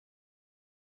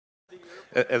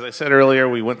As I said earlier,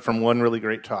 we went from one really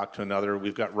great talk to another.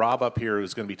 We've got Rob up here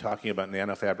who's going to be talking about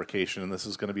nanofabrication, and this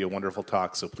is going to be a wonderful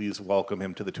talk, so please welcome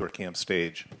him to the ToorCamp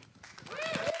stage.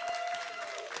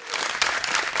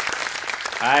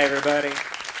 Hi, everybody.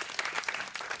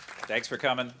 Thanks for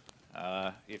coming.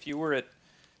 If you were at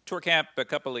ToorCamp a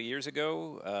couple of years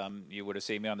ago, you would have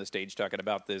seen me on the stage talking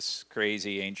about this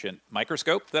crazy ancient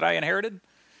microscope that I inherited.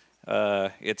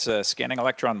 It's a scanning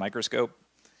electron microscope.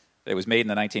 It was made in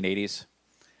the 1980s.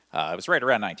 It was right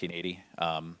around 1980.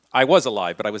 I was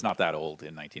alive, but I was not that old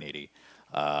in 1980.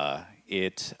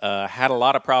 It had a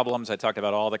lot of problems. I talked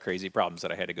about all the crazy problems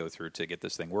that I had to go through to get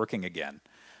this thing working again.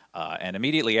 And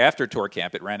immediately after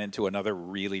ToorCamp, it ran into another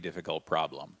really difficult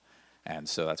problem. And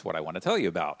so that's what I want to tell you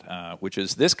about, which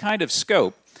is this kind of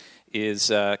scope is,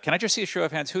 can I just see a show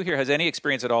of hands? Who here has any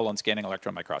experience at all on scanning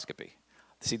electron microscopy?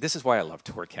 See, this is why I love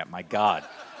ToorCamp, my God.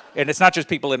 And it's not just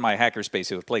people in my hackerspace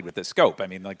who have played with this scope. I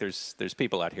mean, like, there's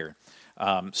people out here.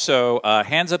 So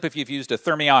hands up if you've used a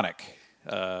thermionic.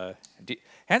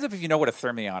 Hands up if you know what a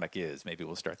thermionic is. Maybe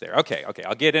we'll start there. Okay,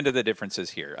 I'll get into the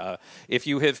differences here. If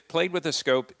you have played with a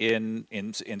scope in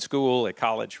school, at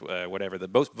college, whatever,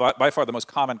 by far the most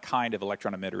common kind of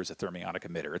electron emitter is a thermionic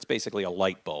emitter. It's basically a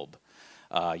light bulb.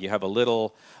 You have a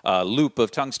little loop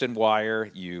of tungsten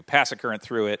wire, you pass a current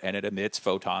through it, and it emits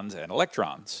photons and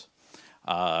electrons.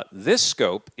 This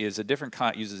scope is uses a different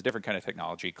kind of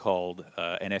technology called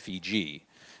an FEG.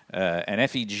 An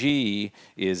FEG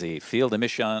is a field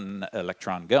emission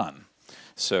electron gun.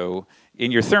 So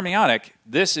in your thermionic,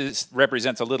 this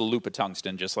represents a little loop of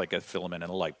tungsten, just like a filament in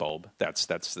a light bulb. That's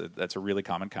a really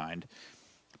common kind.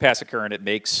 Pass a current, it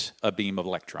makes a beam of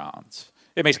electrons.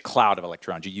 It makes a cloud of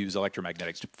electrons. You use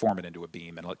electromagnetics to form it into a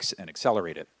beam and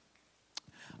accelerate it.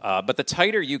 But the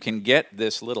tighter you can get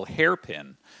this little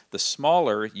hairpin, the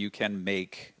smaller you can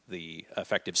make the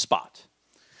effective spot.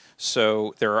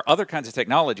 So there are other kinds of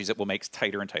technologies that will make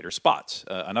tighter and tighter spots.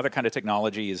 Another kind of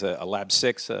technology is a Lab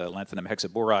 6, a lanthanum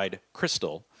hexaboride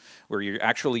crystal, where you're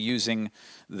actually using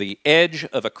the edge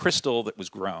of a crystal that was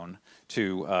grown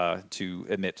to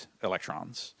emit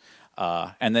electrons.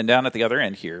 And then down at the other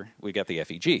end here, we got the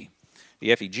FEG.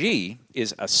 The FEG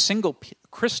is a single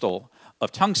crystal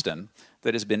of tungsten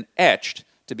that has been etched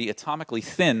to be atomically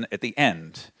thin at the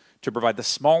end to provide the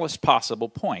smallest possible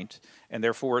point and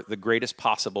therefore the greatest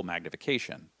possible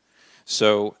magnification.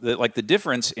 So the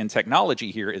difference in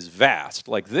technology here is vast.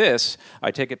 Like this,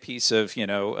 I take a piece of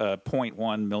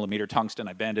 0.1 millimeter tungsten,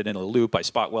 I bend it in a loop, I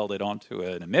spot weld it onto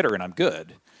an emitter, and I'm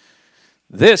good.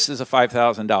 This is a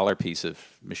 $5,000 piece of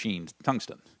machined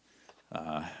tungsten.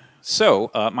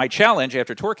 So my challenge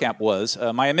after ToorCamp was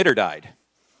my emitter died.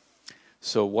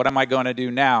 So what am I going to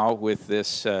do now with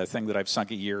this thing that I've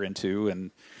sunk a year into? And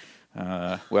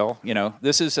well,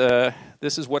 this is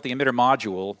what the emitter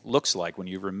module looks like when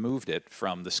you've removed it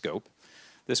from the scope.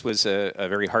 This was a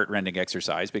very heart-rending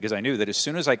exercise because I knew that as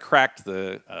soon as I cracked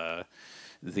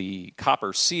the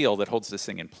copper seal that holds this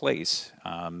thing in place,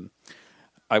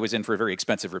 I was in for a very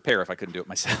expensive repair if I couldn't do it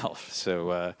myself.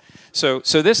 So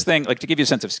this thing, like, to give you a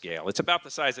sense of scale, it's about the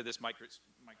size of this microphone.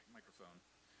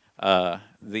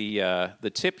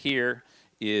 The tip here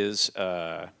is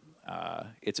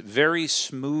it's very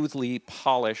smoothly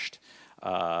polished.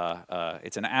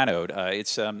 It's an anode.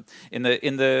 It's in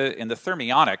the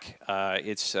thermionic.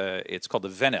 It's called the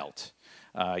Venelt.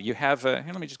 You have here,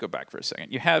 let me just go back for a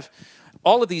second. You have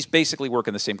all of these basically work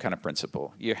in the same kind of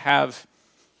principle. You have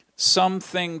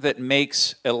something that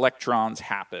makes electrons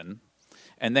happen,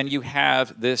 and then you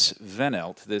have this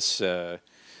Venelt, this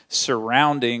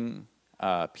surrounding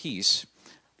piece,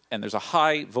 and there's a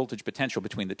high voltage potential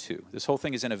between the two. This whole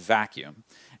thing is in a vacuum,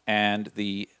 and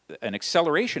an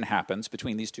acceleration happens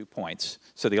between these 2 points,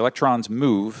 so the electrons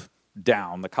move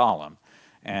down the column.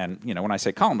 And when I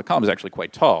say column, the column is actually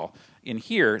quite tall. In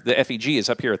here, the FEG is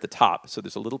up here at the top, so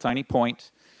there's a little tiny point.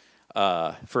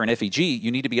 For an FEG, you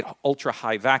need to be at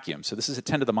ultra-high vacuum. So this is a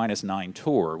 10 to the minus 9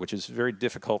 torr, which is very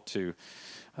difficult to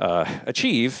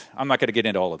achieve. I'm not going to get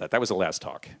into all of that. That was the last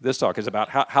talk. This talk is about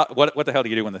what the hell do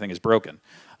you do when the thing is broken.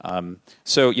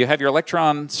 So you have your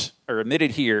electrons are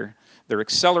emitted here. They're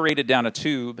accelerated down a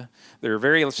tube. There are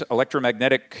various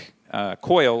electromagnetic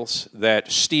coils that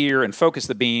steer and focus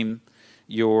the beam.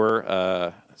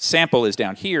 Your sample is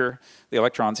down here. The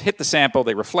electrons hit the sample.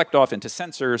 They reflect off into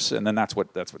sensors, and then that's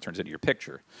what turns into your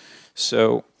picture.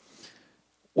 So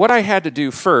what I had to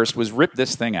do first was rip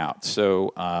this thing out.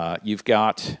 So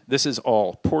this is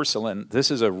all porcelain. This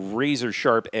is a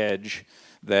razor-sharp edge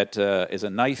that is a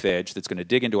knife edge that's going to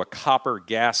dig into a copper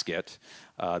gasket.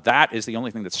 That is the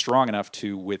only thing that's strong enough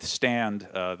to withstand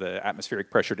the atmospheric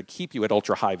pressure to keep you at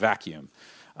ultra-high vacuum.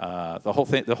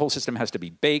 The whole system has to be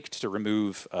baked to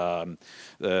remove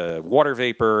the water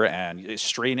vapor and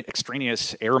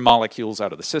extraneous air molecules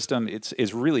out of the system.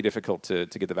 It's really difficult to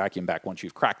get the vacuum back once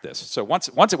you've cracked this. So once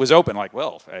it was open, like,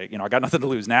 well, I got nothing to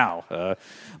lose now.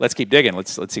 Let's keep digging.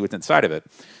 Let's see what's inside of it.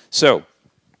 So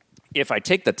if I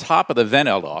take the top of the vent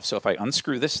off, so if I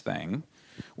unscrew this thing,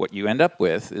 what you end up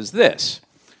with is this.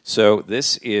 So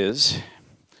this is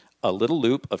a little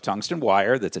loop of tungsten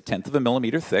wire that's 1/10 of a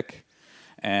millimeter thick.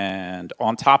 And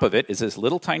on top of it is this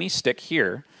little tiny stick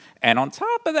here. And on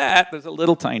top of that, there's a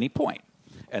little tiny point.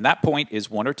 And that point is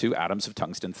 1 or 2 atoms of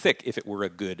tungsten thick if it were a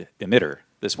good emitter.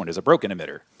 This one is a broken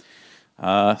emitter.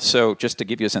 So just to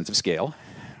give you a sense of scale,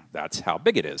 that's how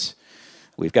big it is.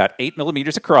 We've got 8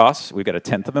 millimeters across. We've got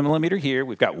 1/10 of a millimeter here.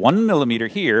 We've got 1 millimeter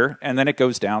here. And then it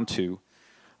goes down to,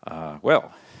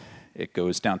 it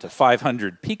goes down to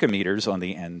 500 picometers on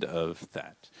the end of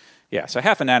that. Yeah, so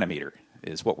 1/2 nanometer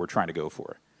is what we're trying to go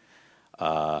for.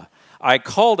 I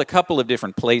called a couple of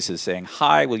different places saying,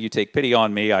 hi, will you take pity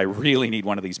on me? I really need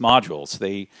one of these modules.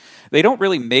 They don't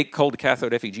really make cold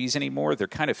cathode FEGs anymore. They're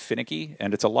kind of finicky,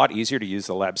 and it's a lot easier to use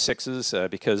the Lab 6s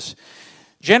because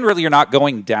generally you're not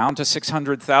going down to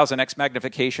 600,000x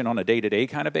magnification on a day-to-day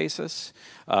kind of basis.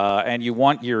 And you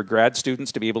want your grad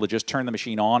students to be able to just turn the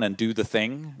machine on and do the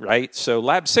thing, right? So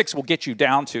Lab 6 will get you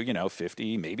down to,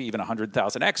 50, maybe even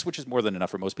 100,000x, which is more than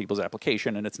enough for most people's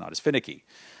application, and it's not as finicky.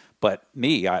 But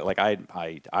me, I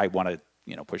want to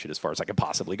push it as far as I can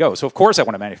possibly go. So of course I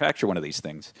want to manufacture one of these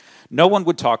things. No one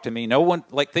would talk to me. No one,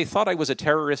 they thought I was a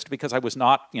terrorist because I was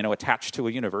not, attached to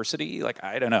a university.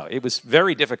 I don't know. It was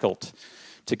very difficult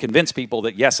to convince people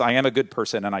that, yes, I am a good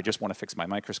person and I just want to fix my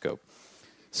microscope.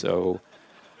 So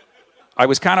I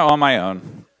was kind of on my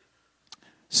own.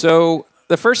 So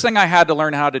the first thing I had to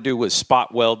learn how to do was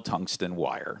spot weld tungsten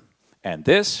wire. And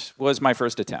this was my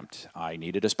first attempt. I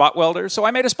needed a spot welder, so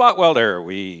I made a spot welder.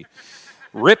 We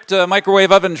ripped a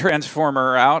microwave oven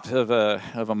transformer out of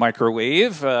a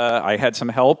microwave. I had some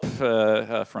help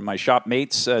from my shop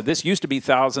mates. This used to be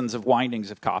thousands of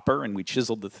windings of copper, and we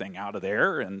chiseled the thing out of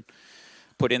there and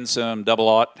put in some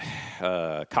double-aught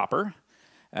copper.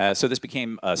 So this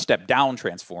became a step-down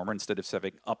transformer. Instead of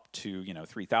stepping up to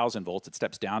 3,000 volts, it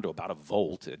steps down to about 1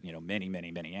 volt at many, many,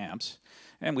 many amps.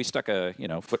 And we stuck a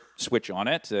foot switch on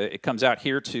it. It comes out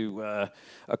here to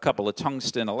a couple of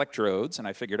tungsten electrodes, and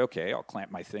I figured, okay, I'll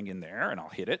clamp my thing in there and I'll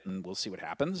hit it and we'll see what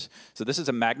happens. So this is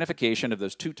a magnification of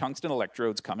those 2 tungsten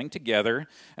electrodes coming together,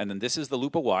 and then this is the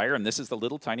loop of wire, and this is the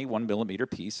little tiny 1 millimeter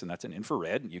piece, and that's an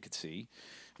infrared, and you could see,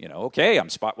 okay, I'm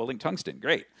spot welding tungsten,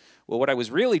 great. Well, what I was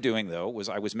really doing, though, was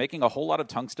I was making a whole lot of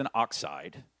tungsten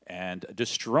oxide and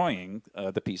destroying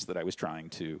the piece that I was trying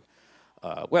to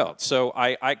weld. So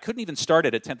I couldn't even start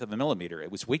at 1/10 of a millimeter.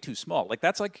 It was way too small.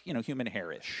 That's like, human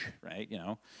hair-ish, right?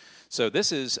 So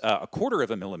this is 1/4 of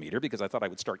a millimeter because I thought I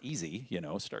would start easy,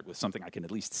 start with something I can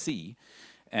at least see.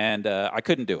 And I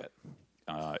couldn't do it.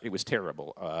 It was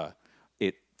terrible.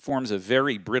 It forms a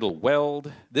very brittle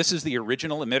weld. This is the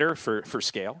original emitter for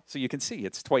scale. So you can see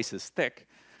it's twice as thick.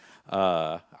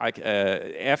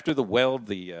 After the weld,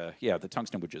 the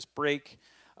tungsten would just break.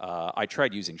 I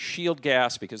tried using shield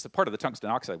gas because the part of the tungsten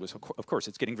oxide was, of course,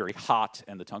 it's getting very hot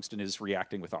and the tungsten is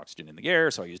reacting with oxygen in the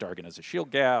air, so I used argon as a shield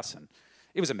gas, and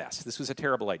it was a mess. This was a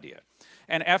terrible idea.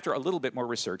 And after a little bit more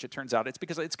research, it turns out it's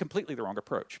because it's completely the wrong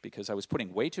approach, because I was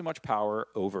putting way too much power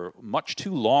over much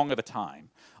too long of a time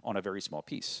on a very small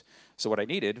piece. So what I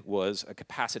needed was a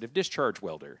capacitive discharge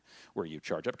welder, where you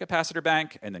charge up a capacitor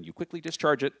bank and then you quickly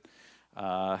discharge it.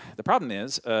 The problem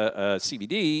is a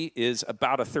CVD is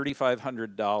about a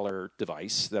 $3,500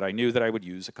 device that I knew that I would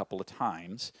use a couple of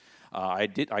times. I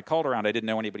called around. I didn't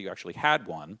know anybody who actually had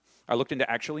one. I looked into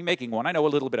actually making one. I know a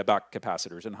little bit about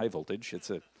capacitors and high voltage. It's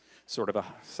a sort of a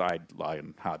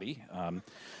sideline hobby.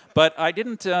 But I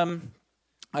didn't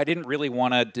really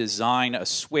want to design a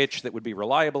switch that would be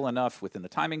reliable enough within the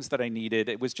timings that I needed.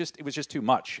 It was just too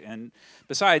much. And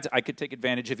besides, I could take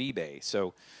advantage of eBay.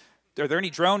 So are there any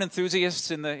drone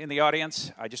enthusiasts in the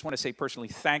audience? I just want to say personally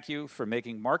thank you for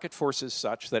making market forces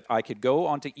such that I could go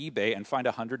onto eBay and find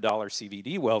a $100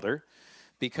 CVD welder,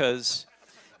 because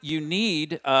you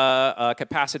need a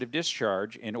capacitive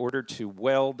discharge in order to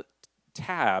weld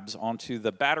tabs onto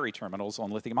the battery terminals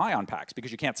on lithium-ion packs,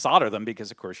 because you can't solder them because,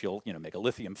 of course, you'll make a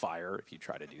lithium fire if you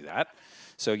try to do that.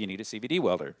 So you need a CVD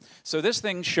welder. So this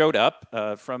thing showed up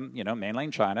from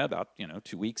mainland China about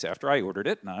 2 weeks after I ordered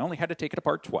it, and I only had to take it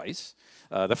apart twice.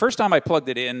 The first time I plugged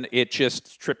it in, it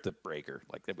just tripped the breaker.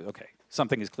 Okay,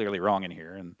 something is clearly wrong in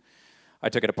here, and I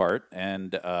took it apart,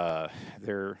 and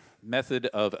their method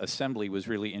of assembly was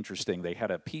really interesting. They had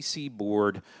a PC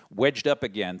board wedged up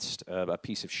against a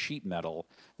piece of sheet metal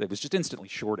that was just instantly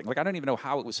shorting. Like, I don't even know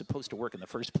how it was supposed to work in the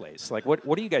first place. Like,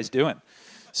 what are you guys doing?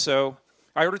 So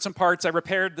I ordered some parts. I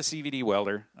repaired the CVD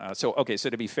welder. So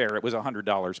to be fair, it was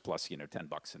 $100 plus,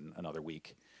 $10 in another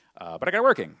week. But I got it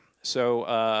working. So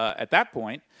at that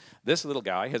point, this little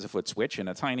guy has a foot switch and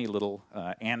a tiny little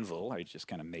anvil I just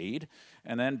kind of made,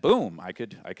 and then boom, I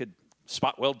could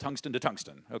spot weld tungsten to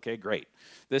tungsten. Okay, great.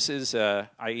 This is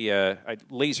I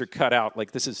laser cut out,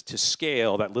 like, this is to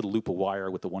scale that little loop of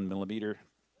wire with the 1 millimeter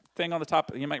thing on the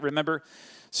top. You might remember.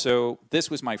 So this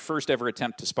was my first ever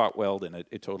attempt to spot weld, and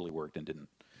it totally worked and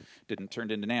didn't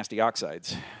turn into nasty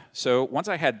oxides. So once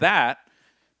I had that,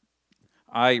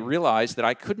 I realized that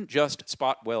I couldn't just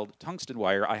spot weld tungsten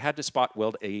wire. I had to spot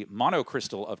weld a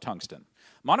monocrystal of tungsten.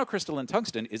 Monocrystalline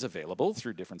tungsten is available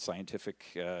through different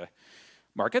scientific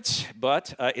markets,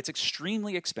 but it's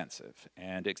extremely expensive.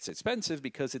 And it's expensive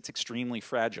because it's extremely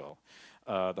fragile.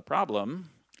 The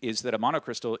problem is that a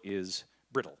monocrystal is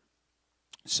brittle.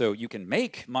 So you can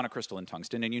make monocrystalline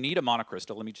tungsten, and you need a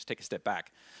monocrystal. Let me just take a step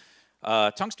back.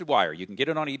 Tungsten wire, you can get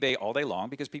it on eBay all day long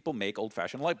because people make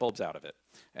old-fashioned light bulbs out of it.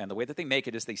 And the way that they make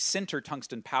it is they sinter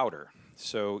tungsten powder.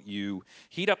 So you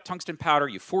heat up tungsten powder,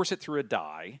 you force it through a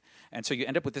die, and so you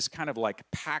end up with this kind of like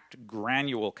packed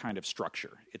granule kind of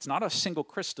structure. It's not a single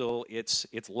crystal, it's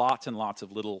lots and lots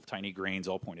of little tiny grains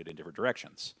all pointed in different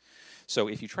directions. So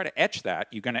if you try to etch that,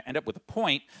 you're going to end up with a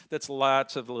point that's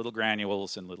lots of little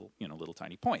granules and little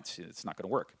tiny points. It's not going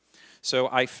to work. So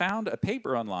I found a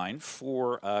paper online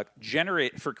for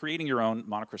creating your own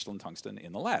monocrystalline tungsten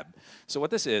in the lab. So what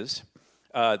this is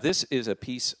a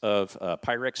piece of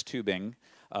Pyrex tubing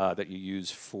that you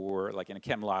use for, like in a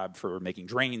chem lab, for making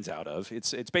drains out of.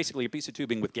 It's basically a piece of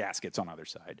tubing with gaskets on either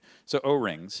side. So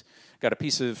O-rings. Got a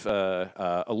piece of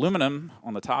aluminum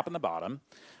on the top and the bottom.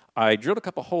 I drilled a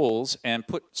couple holes and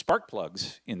put spark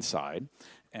plugs inside.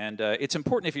 And it's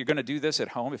important if you're going to do this at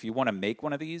home, if you want to make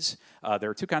one of these, there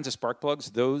are two kinds of spark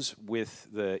plugs, those with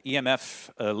the EMF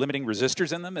limiting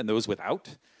resistors in them and those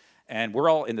without. And we're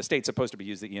all in the States supposed to be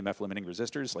using the EMF limiting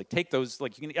resistors. Like, take those,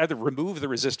 like, you can either remove the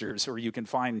resistors or you can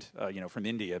find, from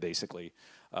India, basically,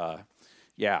 no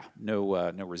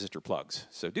resistor plugs.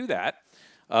 So do that,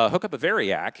 hook up a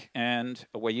variac, and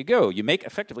away you go. You make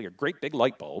effectively a great big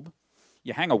light bulb.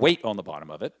 You hang a weight on the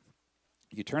bottom of it.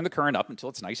 You turn the current up until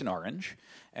it's nice and orange,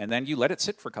 and then you let it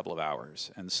sit for a couple of hours.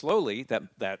 And slowly,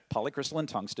 that polycrystalline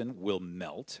tungsten will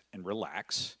melt and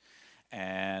relax,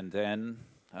 and then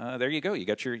there you go. You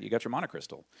got your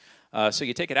monocrystal. So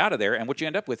you take it out of there, and what you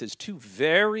end up with is two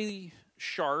very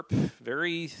sharp,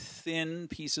 very thin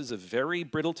pieces of very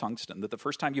brittle tungsten that the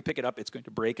first time you pick it up, it's going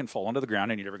to break and fall onto the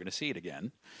ground, and you're never going to see it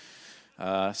again.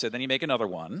 So then you make another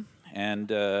one, and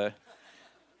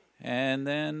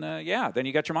then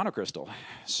you got your monocrystal.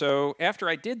 So after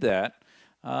I did that,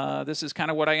 this is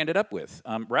kind of what I ended up with.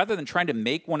 Rather than trying to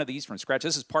make one of these from scratch,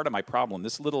 this is part of my problem.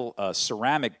 This little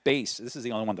ceramic base, this is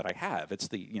the only one that I have. It's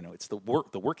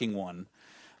the working one,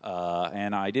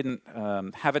 and I didn't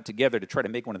have it together to try to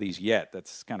make one of these yet.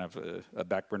 That's kind of a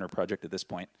back burner project at this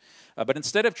point. But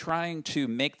instead of trying to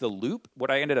make the loop,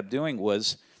 what I ended up doing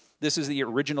was, this is the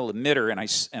original emitter,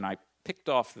 and I picked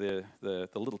off the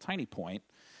little tiny point,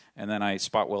 and then I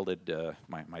spot welded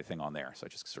my thing on there. So I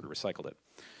just sort of recycled it.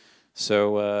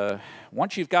 So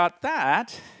once you've got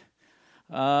that,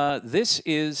 this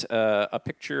is a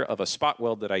picture of a spot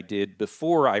weld that I did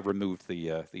before I removed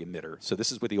the emitter. So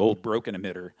this is with the old broken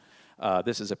emitter.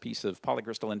 This is a piece of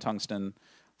polycrystalline tungsten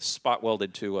spot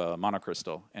welded to a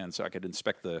monocrystal. And so I could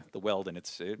inspect the weld, and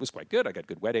it was quite good. I got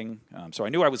good wetting. So I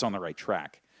knew I was on the right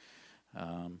track.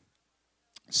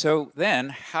 So then,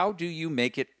 how do you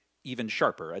make it even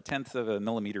sharper? 1/10 of a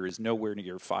millimeter is nowhere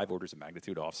near 5 orders of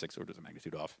magnitude off, 6 orders of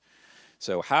magnitude off.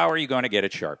 So how are you going to get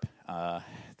it sharp?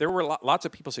 There were lots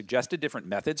of people suggested different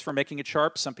methods for making it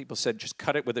sharp. Some people said just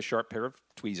cut it with a sharp pair of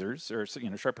tweezers or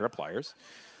sharp pair of pliers.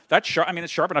 That's sharp. I mean,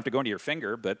 it's sharp enough to go into your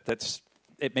finger, but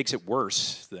it makes it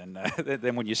worse than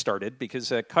when you started,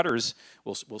 because cutters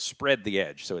will spread the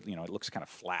edge, so it looks kind of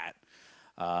flat.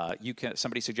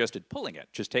 Somebody suggested pulling it.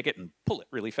 Just take it and pull it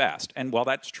really fast. And while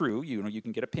that's true, you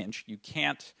can get a pinch. You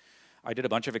can't. I did a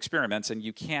bunch of experiments, and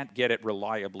you can't get it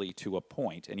reliably to a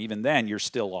point. And even then, you're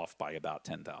still off by about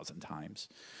 10,000 times.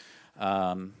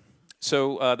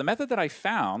 So the method that I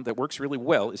found that works really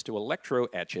well is to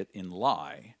electro-etch it in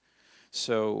lye.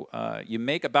 So you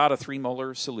make about a 3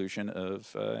 molar solution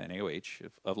of NaOH,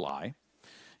 of lye.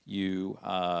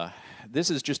 This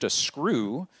is just a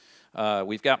screw.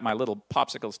 We've got my little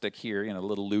popsicle stick here, a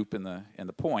little loop in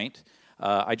the point.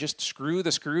 I just screw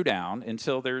the screw down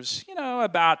until there's,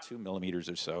 about 2 millimeters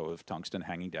or so of tungsten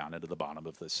hanging down into the bottom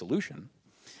of the solution.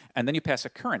 And then you pass a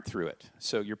current through it.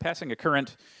 So you're passing a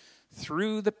current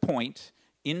through the point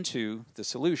into the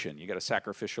solution. You got a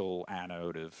sacrificial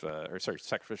anode of,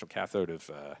 sacrificial cathode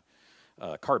of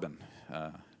carbon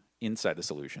inside the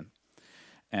solution.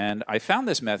 And I found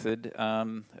this method.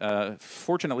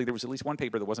 Fortunately, there was at least one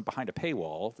paper that wasn't behind a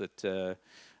paywall.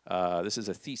 This is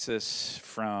a thesis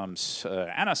from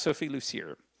Anna-Sophie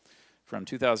Lucier from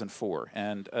 2004.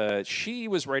 And she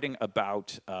was writing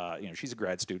about, she's a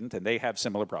grad student, and they have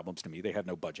similar problems to me. They have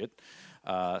no budget.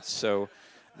 So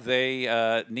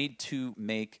they need to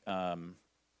make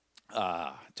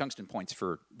tungsten points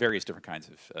for various different kinds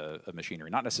of machinery,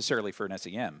 not necessarily for an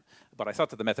SEM, but I thought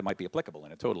that the method might be applicable,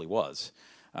 and it totally was.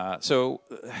 So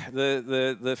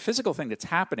the physical thing that's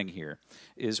happening here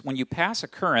is when you pass a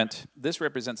current, this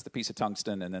represents the piece of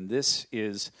tungsten, and then this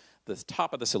is the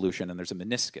top of the solution, and there's a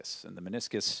meniscus, and the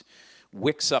meniscus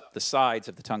wicks up the sides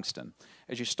of the tungsten.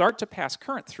 As you start to pass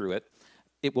current through it,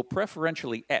 it will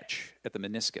preferentially etch at the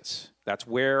meniscus. That's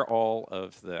where all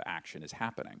of the action is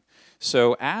happening.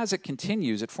 So as it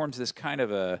continues, it forms this kind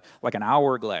of like an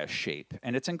hourglass shape,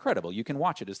 and it's incredible. You can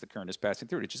watch it as the current is passing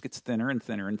through it. It just gets thinner and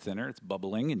thinner and thinner. It's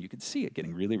bubbling, and you can see it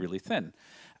getting really, really thin.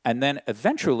 And then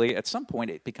eventually, at some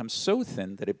point, it becomes so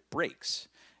thin that it breaks.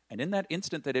 And in that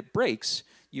instant that it breaks,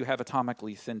 you have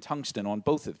atomically thin tungsten on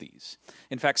both of these.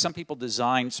 In fact, some people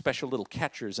design special little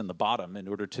catchers in the bottom in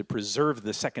order to preserve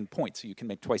the second point so you can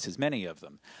make twice as many of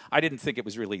them. I didn't think it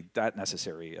was really that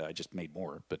necessary. I just made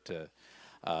more. But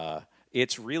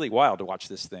it's really wild to watch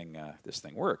this thing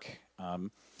work.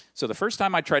 So the first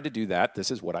time I tried to do that,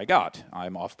 this is what I got.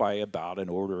 I'm off by about an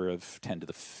order of 10 to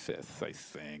the 5th, I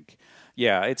think.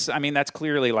 Yeah, that's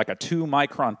clearly like a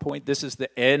 2-micron point. This is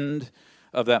the end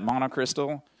of that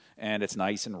monocrystal, and it's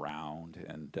nice and round.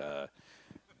 And,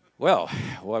 well,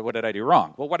 what did I do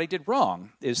wrong? Well, what I did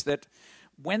wrong is that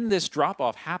when this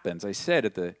drop-off happens, I said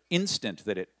at the instant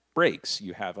that it breaks,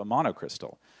 you have a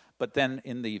monocrystal. But then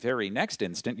in the very next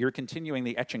instant, you're continuing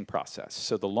the etching process.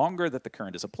 So the longer that the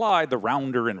current is applied, the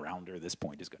rounder and rounder this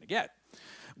point is going to get,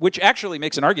 which actually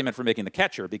makes an argument for making the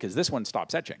catcher, because this one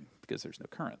stops etching because there's no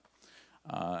current.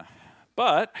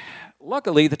 But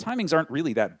luckily, the timings aren't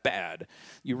really that bad.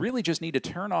 You really just need to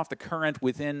turn off the current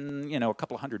within, a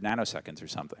couple of hundred nanoseconds or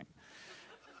something.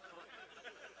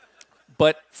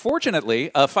 But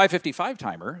fortunately, a 555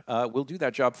 timer will do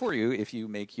that job for you if you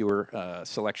make your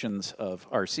selections of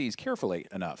RCs carefully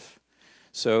enough.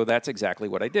 So that's exactly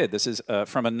what I did. This is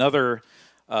from another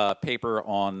paper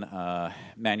on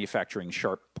manufacturing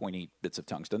sharp, pointy bits of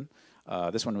tungsten.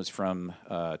 This one was from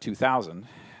 2000.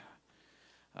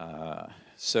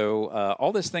 So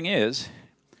all this thing is,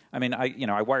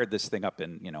 I wired this thing up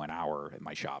in, an hour in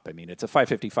my shop. It's a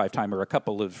 555 timer, a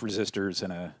couple of resistors,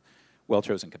 and a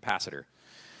well-chosen capacitor.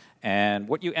 And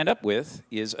what you end up with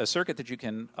is a circuit that you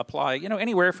can apply,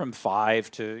 anywhere from 5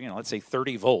 to, let's say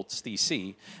 30 volts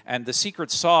DC. And the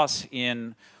secret sauce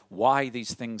in why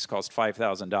these things cost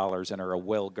 $5,000 and are a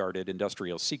well-guarded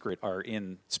industrial secret are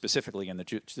specifically in the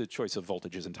choice of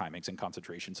voltages and timings and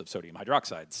concentrations of sodium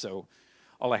hydroxide. So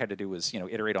all I had to do was,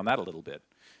 iterate on that a little bit,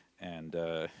 and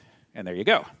there you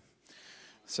go.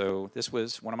 So this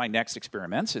was one of my next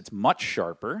experiments. It's much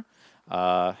sharper.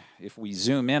 If we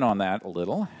zoom in on that a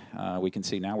little, we can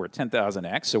see now we're at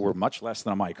 10,000x, so we're much less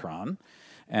than a micron.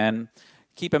 And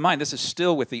keep in mind, this is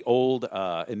still with the old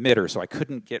emitter, so I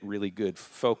couldn't get really good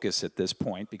focus at this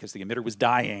point because the emitter was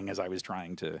dying as I was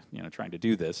trying to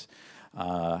do this.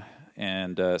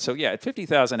 So yeah, at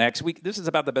 50,000x, this is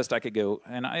about the best I could go,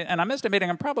 and I'm estimating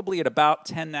I'm probably at about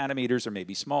 10 nanometers or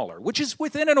maybe smaller, which is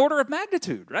within an order of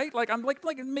magnitude, right? I'm like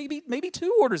maybe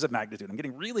 2 orders of magnitude. I'm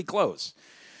getting really close.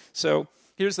 So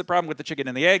here's the problem with the chicken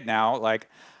and the egg now.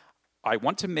 I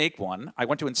want to make one, I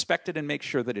want to inspect it and make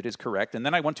sure that it is correct, and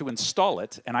then I want to install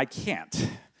it, and I can't.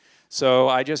 So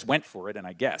I just went for it, and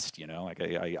I guessed,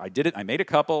 I did it, I made a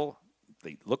couple,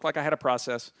 they looked like I had a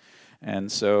process,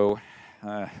 and so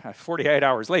 48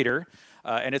 hours later,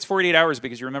 and it's 48 hours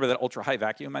because you remember that ultra-high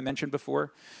vacuum I mentioned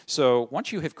before? So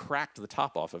once you have cracked the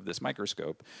top off of this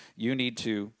microscope, you need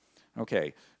to,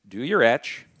 do your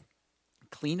etch,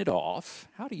 clean it off.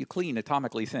 How do you clean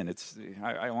atomically thin?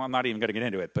 I'm not even going to get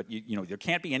into it, but there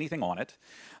can't be anything on it.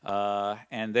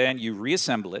 And then you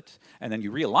reassemble it, and then you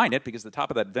realign it because the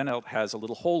top of that vent has a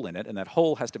little hole in it, and that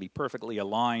hole has to be perfectly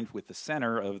aligned with the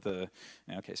center of the...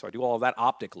 Okay, so I do all of that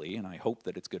optically, and I hope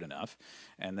that it's good enough.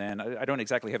 And then I don't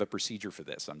exactly have a procedure for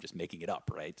this. I'm just making it up,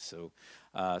 right? So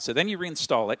then you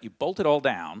reinstall it, you bolt it all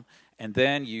down, And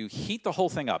then you heat the whole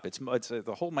thing up.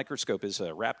 The whole microscope is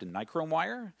wrapped in nichrome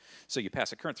wire. So you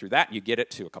pass a current through that, and you get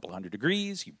it to a couple hundred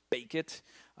degrees. You bake it.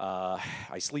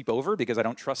 I sleep over because I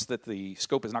don't trust that the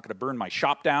scope is not going to burn my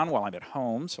shop down while I'm at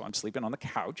home, so I'm sleeping on the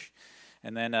couch.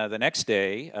 And then the next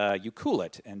day, you cool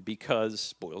it. And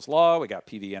because Boyle's Law, we got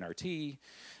PV-NRT,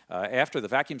 after the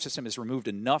vacuum system has removed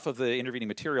enough of the intervening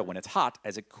material when it's hot,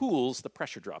 as it cools, the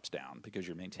pressure drops down because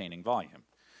you're maintaining volume.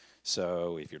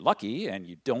 So if you're lucky and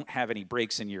you don't have any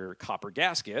breaks in your copper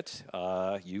gasket,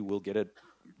 you will get a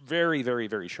very, very,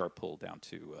 very sharp pull down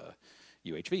to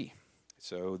UHV.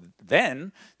 So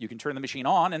then you can turn the machine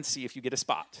on and see if you get a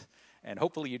spot. And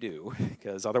hopefully you do,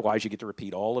 because otherwise you get to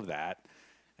repeat all of that.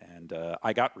 And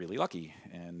I got really lucky,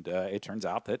 and it turns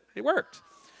out that it worked.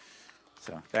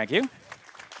 So thank you.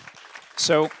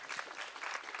 So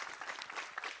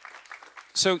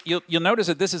you'll notice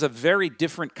that this is a very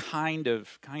different kind of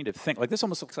thing. Like, this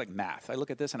almost looks like math. I look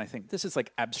at this and I think this is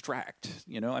like abstract.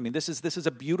 You know, I mean, this is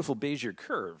a beautiful Bezier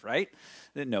curve, right?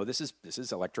 No, this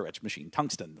is electro etch machine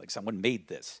tungsten. Like, someone made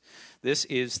this. This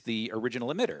is the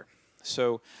original emitter.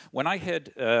 So when I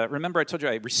had, remember I told you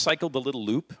I recycled the little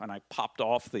loop and I popped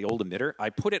off the old emitter? I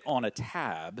put it on a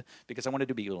tab because I wanted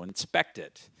to be able to inspect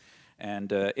it.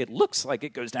 And it looks like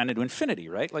it goes down into infinity,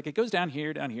 right? Like, it goes down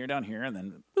here, down here, down here, and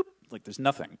then boop, like there's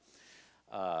nothing.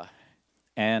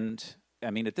 And I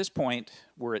mean, at this point,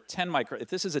 we're at 10 micron. If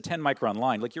this is a 10 micron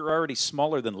line, like, you're already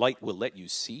smaller than light will let you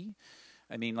see.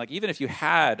 I mean, like, even if you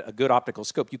had a good optical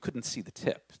scope, you couldn't see the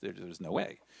tip. There's no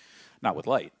way. Not with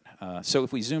light. So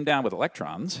if we zoom down with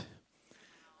electrons,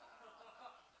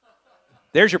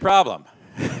 there's your problem.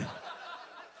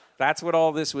 That's what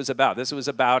all this was about. This was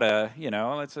about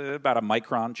it's about a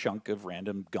micron chunk of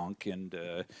random gunk, and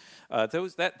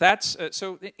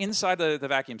so inside the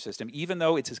vacuum system, even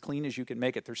though it's as clean as you can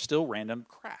make it, there's still random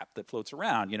crap that floats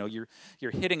around. You know,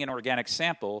 you're hitting an organic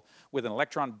sample with an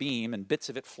electron beam, and bits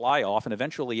of it fly off, and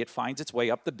eventually it finds its way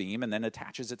up the beam and then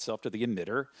attaches itself to the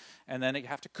emitter, and then you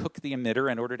have to cook the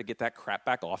emitter in order to get that crap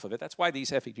back off of it. That's why these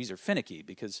FEGs are finicky,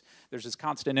 because there's this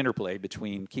constant interplay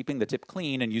between keeping the tip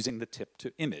clean and using the tip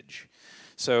to image.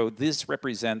 So this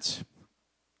represents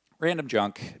random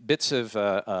junk, bits of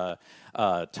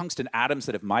tungsten atoms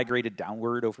that have migrated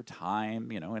downward over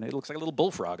time, you know, and it looks like a little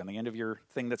bullfrog on the end of your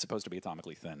thing that's supposed to be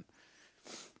atomically thin.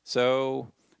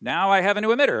 So now I have a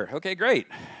new emitter. Okay, great.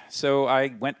 So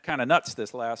I went kind of nuts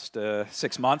this last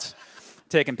 6 months,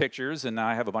 taking pictures, and now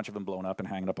I have a bunch of them blown up and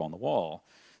hanging up on the wall.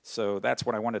 So that's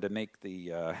what I wanted to make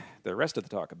the rest of the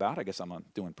talk about. I guess I'm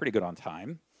doing pretty good on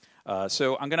time.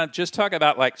 So I'm going to just talk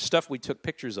about, like, stuff we took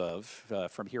pictures of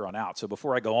from here on out. So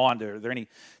before I go on, are there any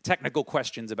technical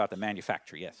questions about the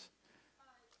manufacture? Yes?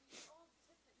 The old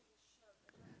tip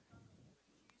that you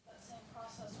showed, that same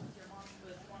process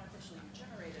with one officially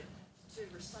generated to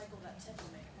recycle that tip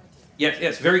and make it pointy?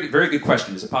 Yes, very, very good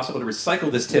question. Is it possible to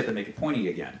recycle this tip and make it pointy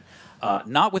again?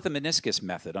 Not with the meniscus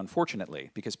method,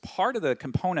 unfortunately, because part of the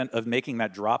component of making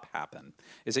that drop happen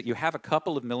is that you have a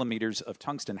couple of millimeters of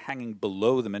tungsten hanging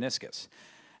below the meniscus.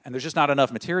 And there's just not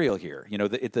enough material here. You know,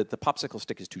 the popsicle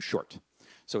stick is too short.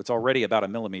 So it's already about a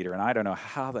millimeter, and I don't know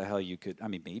how the hell you could, I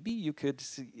mean, maybe you could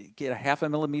get a half a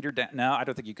millimeter down. No, I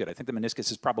don't think you could. I think the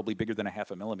meniscus is probably bigger than a half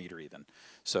a millimeter even.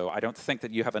 So I don't think that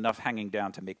you have enough hanging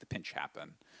down to make the pinch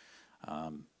happen,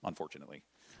 unfortunately.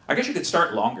 I guess you could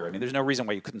start longer. I mean, there's no reason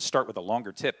why you couldn't start with a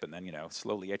longer tip and then, you know,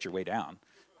 slowly etch your way down.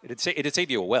 It'd save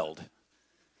you a weld.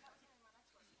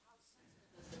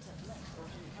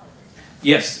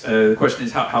 Yes, the question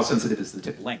is how sensitive is the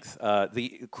tip length?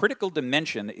 The critical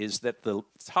dimension is that the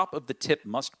top of the tip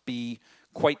must be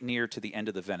quite near to the end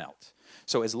of the venelt.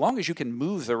 So as long as you can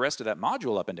move the rest of that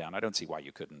module up and down, I don't see why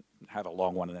you couldn't have a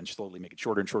long one and then slowly make it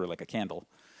shorter and shorter like a candle.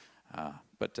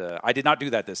 But I did not do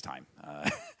that this time.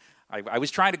 I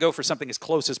was trying to go for something as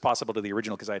close as possible to the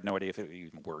original because I had no idea if it would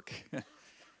even work.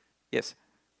 Yes?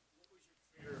 What was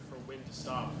your trigger for when to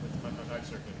stop with the 555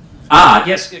 circuit?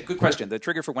 Yes, good question. The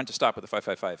trigger for when to stop with the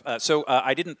 555. So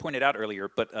I didn't point it out earlier,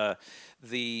 but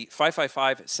the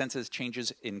 555 senses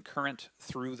changes in current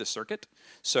through the circuit.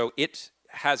 So it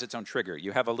has its own trigger.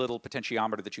 You have a little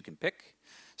potentiometer that you can pick.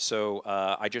 So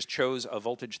I just chose a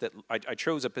voltage that, I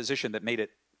chose a position that made it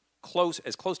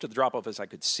as close to the drop-off as I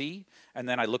could see, and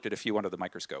then I looked at a few under the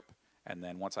microscope. And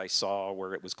then once I saw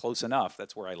where it was close enough,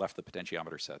 that's where I left the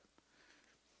potentiometer set.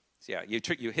 So yeah,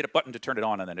 you hit a button to turn it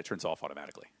on, and then it turns off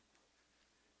automatically.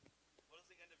 What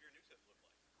does the end of your new tip look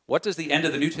like? What does the end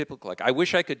of the new tip look like? I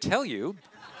wish I could tell you,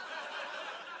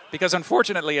 because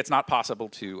unfortunately it's not possible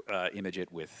to image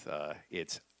it with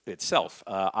its itself.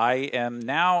 I am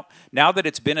now that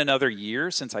it's been another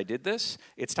year since I did this,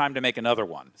 it's time to make another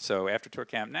one. So after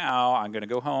ToorCamp now, I'm going to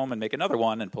go home and make another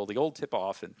one and pull the old tip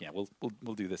off, and yeah,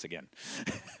 we'll do this again.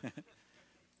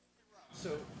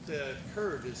 So the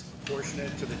curve is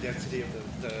proportionate to the density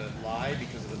of the lie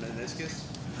because of the meniscus?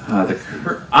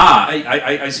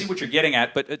 I see what you're getting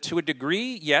at, but to a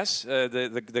degree, yes,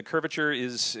 the curvature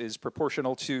is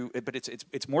proportional to, but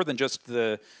it's more than just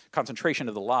the concentration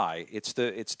of the lie. It's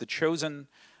the chosen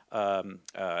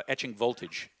etching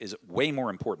voltage is way more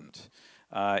important.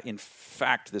 In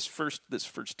fact, this first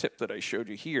tip that I showed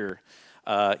you here,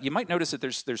 you might notice that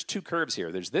there's two curves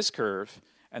here. There's this curve,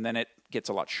 and then it gets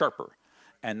a lot sharper.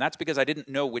 And that's because I didn't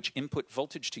know which input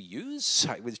voltage to use.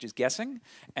 I was just guessing.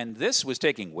 And this was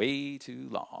taking way too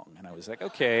long. And I was like,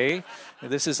 okay,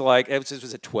 this was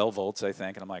at 12 volts, I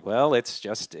think. And I'm like, well, it's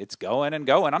going and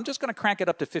going. I'm just going to crank it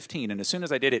up to 15. And as soon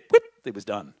as I did it, whoop, it was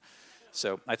done.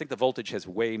 So I think the voltage has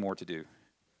way more to do.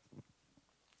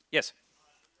 Yes?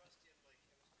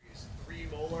 Is 3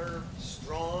 molar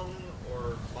strong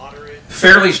or moderate?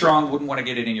 Fairly strong, wouldn't want to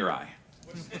get it in your eye.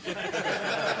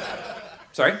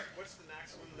 Sorry?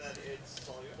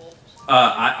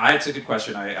 It's a good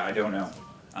question. I don't know.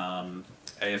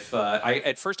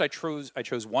 At first I chose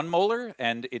 1 molar,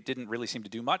 and it didn't really seem to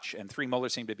do much, and 3 molar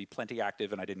seemed to be plenty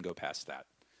active, and I didn't go past that.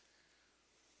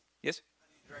 Yes?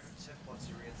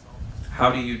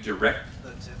 How do you direct the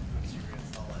tip once you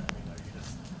reinstall it? You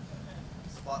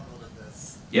just spot loaded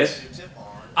this. Yes. Tip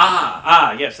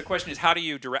on. Yes. The question is, how do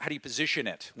you position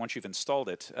it once you've installed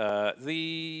it?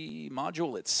 The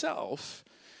module itself.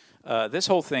 This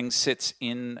whole thing sits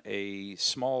in a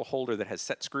small holder that has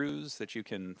set screws that you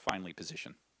can finely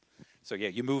position. So yeah,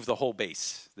 you move the whole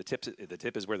base. The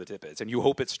tip is where the tip is, and you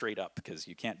hope it's straight up because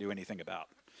you can't do anything about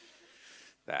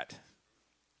that.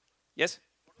 Yes?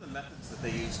 What are the methods that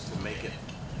they use to make it,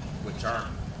 which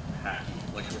aren't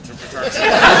hacky, like which aren't?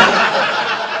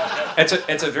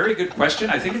 It's a very good question.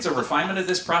 I think it's a refinement of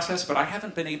this process, but I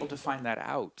haven't been able to find that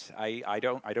out. I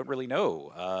don't really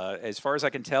know. As far as I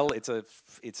can tell, it's a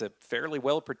fairly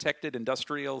well protected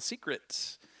industrial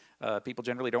secret. People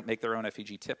generally don't make their own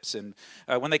FEG tips, and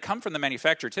when they come from the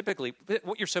manufacturer, typically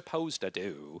what you're supposed to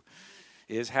do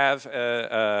is have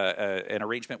an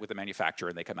arrangement with the manufacturer,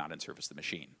 and they come out and service the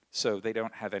machine. So they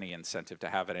don't have any incentive to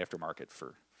have an aftermarket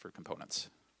for components.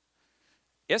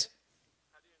 Yes?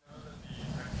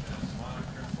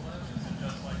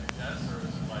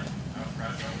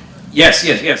 Yes.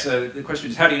 The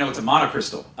question is, how do you know it's a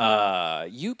monocrystal?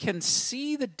 You can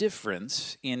see the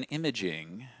difference in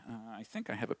imaging. I think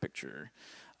I have a picture.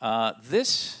 No,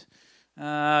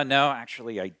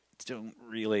 actually, I don't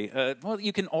really. Well,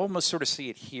 you can almost sort of see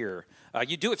it here.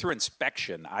 You do it through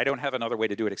inspection. I don't have another way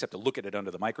to do it except to look at it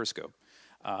under the microscope.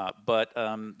 But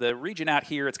the region out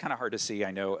here, it's kind of hard to see,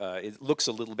 I know. It looks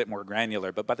a little bit more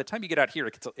granular, but by the time you get out here,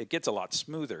 it gets a lot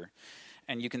smoother.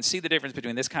 And you can see the difference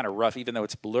between this kind of rough, even though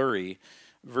it's blurry,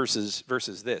 versus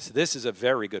this. This is a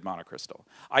very good monocrystal.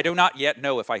 I do not yet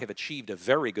know if I have achieved a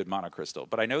very good monocrystal,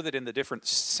 but I know that in the different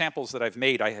samples that I've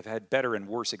made, I have had better and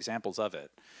worse examples of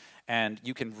it. And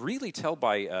you can really tell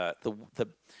by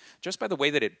just by the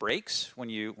way that it breaks when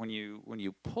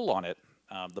you pull on it.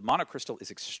 The monocrystal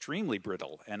is extremely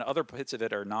brittle, and other bits of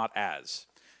it are not as.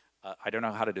 I don't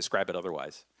know how to describe it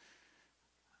otherwise.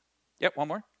 Yep, one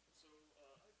more. So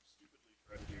I've stupidly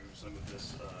tried to do some of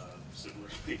this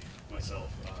similarly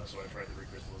myself. So I tried the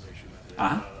recrystallization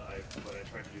method, but I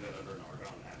tried to do that under an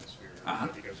argon atmosphere. I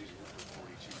think I was using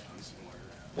 42 tungsten wire.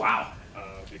 Wow.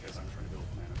 Because I'm trying to build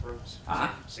nanoprobes.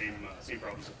 Same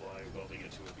problems apply, welding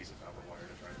it to a piece of copper wire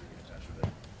to try to get attached with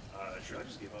it. Should I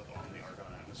just give up on the argon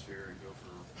atmosphere and go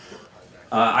for high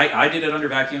vacuum? I did it under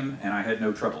vacuum, and I had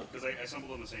no trouble. Because I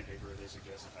stumbled on the same paper. They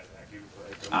suggested high vacuum, but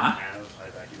I don't have high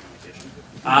vacuum in the kitchen.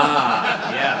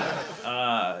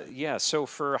 Yeah. So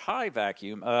for high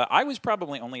vacuum, I was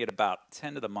probably only at about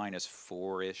 10 to the minus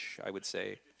 4-ish, I would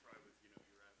say.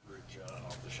 Try with your average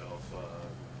off-the-shelf,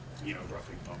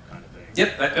 roughing pump kind of thing.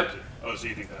 Yep. Oh, so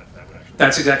you think that would actually?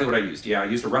 That's exactly what I used. Yeah, I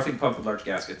used a roughing pump with large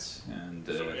gaskets, and.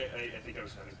 So I think I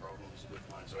was having problems with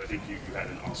mine. So I think you had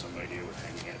an awesome idea with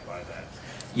hanging it by that.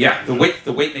 Yeah, the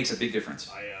weight makes a big difference.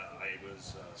 I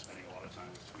was spending a lot of time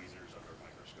with tweezers under a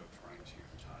microscope trying to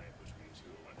tie it between 2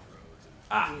 electrodes and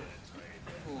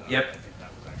Yep. I think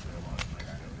that was actually a lot of my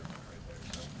failure right there.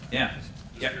 So Yeah. just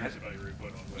curious about your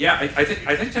input on Yeah, I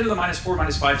think 10 to the minus 4,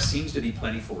 minus 5 seems to be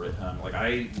plenty for it. Like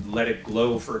I let it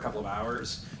glow for a couple of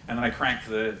hours, and then I cranked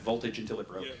the voltage until it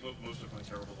broke. Yeah, most of my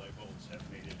terrible light bulbs have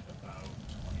made it about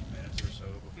 20 minutes or so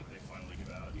before they finally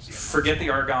give out. You see, Forget the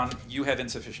argon. You have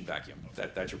insufficient vacuum.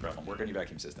 That's your problem. Work on your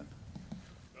vacuum system.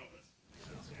 Oh,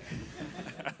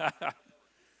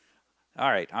 All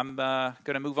right, I'm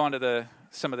going to move on to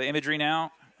some of the imagery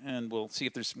now, and we'll see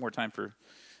if there's more time for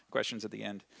questions at the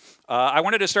end. I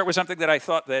wanted to start with something that I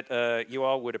thought that you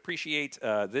all would appreciate.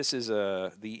 This is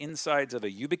the insides of a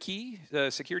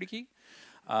YubiKey security key.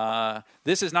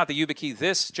 This is not the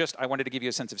YubiKey. I wanted to give you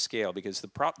a sense of scale, because the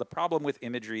problem with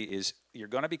imagery is you're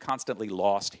going to be constantly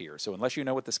lost here. So unless you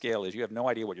know what the scale is, you have no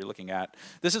idea what you're looking at.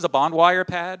 This is a bond wire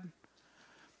pad.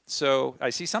 So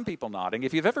I see some people nodding.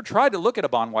 If you've ever tried to look at a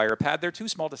bond wire pad, they're too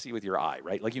small to see with your eye,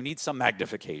 right? Like, you need some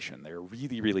magnification. They're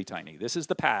really, really tiny. This is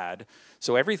the pad.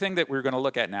 So everything that we're going to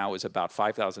look at now is about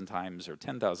 5,000 times or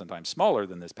 10,000 times smaller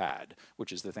than this pad,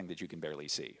 which is the thing that you can barely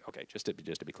see. Okay, just to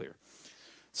be clear.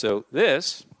 So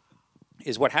this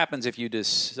is what happens if you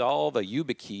dissolve a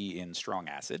YubiKey in strong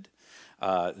acid.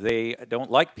 They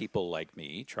don't like people like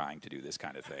me trying to do this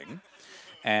kind of thing.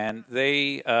 And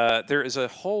there is a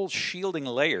whole shielding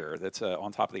layer that's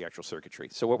on top of the actual circuitry.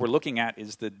 So what we're looking at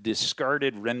is the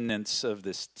discarded remnants of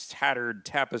this tattered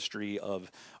tapestry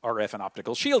of RF and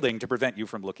optical shielding to prevent you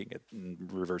from looking at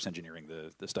reverse engineering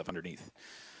the stuff underneath.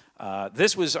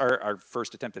 This was our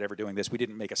first attempt at ever doing this. We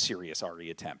didn't make a serious RE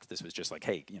attempt. This was just like,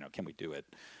 hey, can we do it?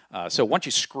 So once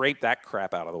you scrape that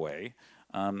crap out of the way,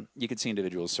 you can see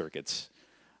individual circuits.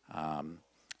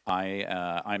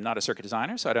 I'm not a circuit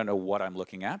designer, so I don't know what I'm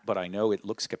looking at, but I know it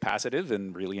looks capacitive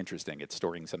and really interesting. It's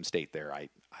storing some state there. I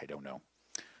don't know.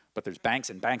 But there's banks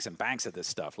and banks and banks of this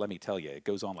stuff. Let me tell you, it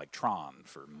goes on like Tron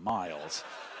for miles.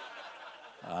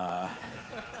 So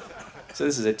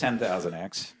this is at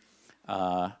 10,000x.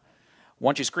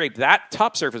 Once you scrape that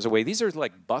top surface away, these are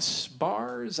like bus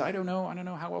bars. I don't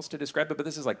know how else to describe it, but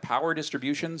this is like power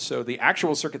distribution. So the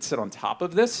actual circuits sit on top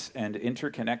of this and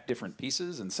interconnect different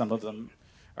pieces, and some of them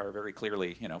are very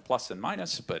clearly, plus and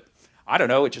minus, but I don't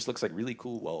know, it just looks like really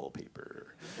cool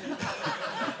wallpaper.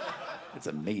 It's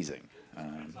amazing.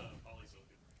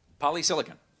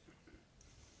 Polysilicon.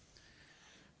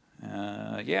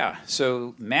 Yeah,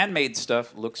 so man-made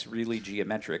stuff looks really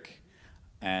geometric.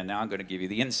 And now I'm going to give you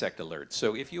the insect alert.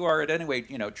 So if you are at any way,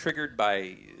 triggered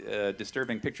by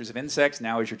disturbing pictures of insects,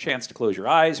 now is your chance to close your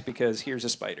eyes, because here's a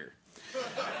spider.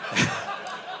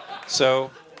 So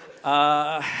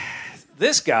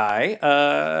this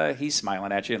guy, he's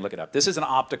smiling at you, and look it up. This is an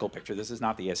optical picture. This is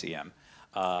not the SEM.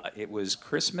 It was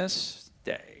Christmas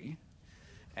Day,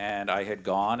 and I had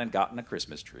gone and gotten a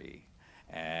Christmas tree.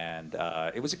 And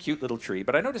it was a cute little tree,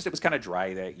 but I noticed it was kind of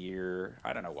dry that year.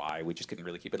 I don't know why. We just couldn't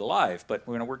really keep it alive. But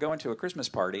we're going to a Christmas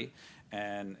party,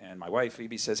 and my wife,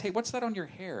 Phoebe, says, hey, what's that on your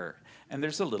hair? And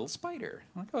there's a little spider.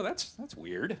 I'm like, oh, that's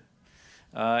weird.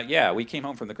 Yeah, we came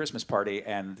home from the Christmas party,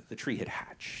 and the tree had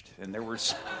hatched, and there were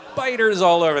spiders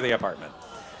all over the apartment.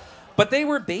 But they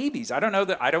were babies. I don't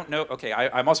know. Okay,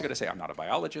 I'm also going to say I'm not a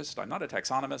biologist. I'm not a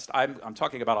taxonomist. I'm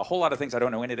talking about a whole lot of things I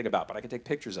don't know anything about, but I can take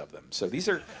pictures of them. So these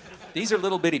are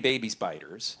little bitty baby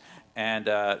spiders. And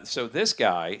so this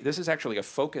is actually a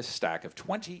focus stack of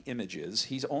 20 images.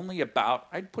 He's only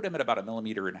I'd put him at about 1.5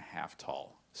 millimeters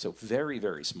tall. So very,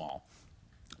 very small.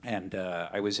 And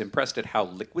I was impressed at how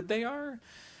liquid they are.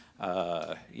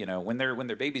 When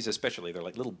they're babies especially, they're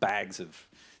like little bags of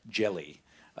jelly.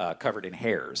 Covered in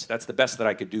hairs. That's the best that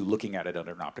I could do looking at it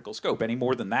under an optical scope. Any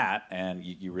more than that, and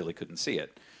you really couldn't see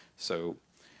it. So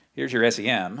here's your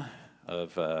SEM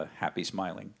of happy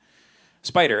smiling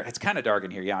spider. It's kind of dark in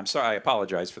here. Yeah, I'm sorry. I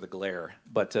apologize for the glare.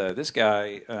 But this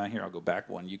guy, here, I'll go back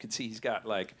one. You can see he's got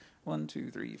like 1, 2,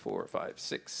 3, 4, 5,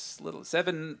 6,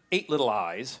 7, 8 little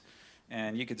eyes.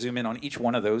 And you could zoom in on each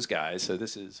one of those guys. So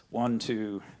this is 1,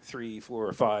 2, 3,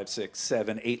 4, 5, 6,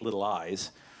 7, 8 little eyes.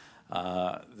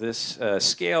 This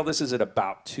scale, this is at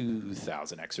about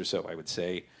 2,000x or so, I would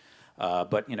say.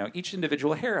 But, each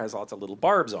individual hair has lots of little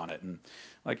barbs on it. And,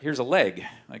 like, here's a leg.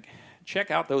 Like,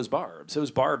 check out those barbs. Those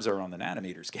barbs are on the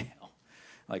nanometer scale.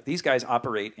 Like, these guys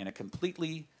operate in a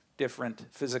completely different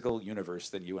physical universe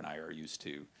than you and I are used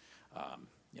to,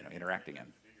 interacting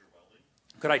in.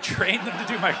 Could I train them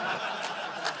to do my...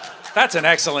 That's an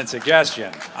excellent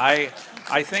suggestion. I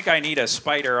think I need a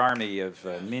spider army of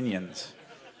minions.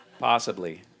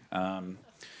 Possibly.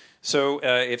 So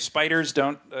if spiders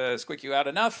don't squick you out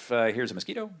enough, here's a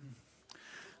mosquito.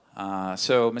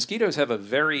 So mosquitoes have a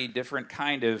very different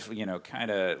kind of,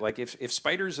 like if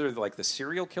spiders are like the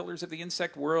serial killers of the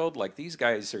insect world, like these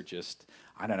guys are just,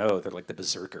 I don't know, they're like the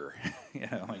berserker.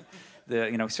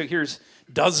 So here's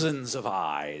dozens of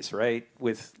eyes, right,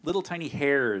 with little tiny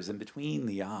hairs in between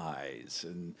the eyes,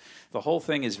 and the whole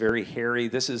thing is very hairy.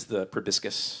 This is the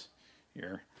proboscis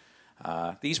here.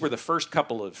 These were the first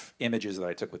couple of images that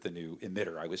I took with the new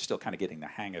emitter. I was still kind of getting the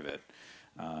hang of it.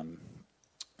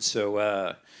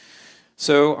 So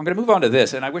So I'm going to move on to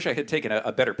this, and I wish I had taken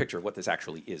a better picture of what this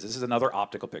actually is. This is another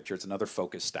optical picture. It's another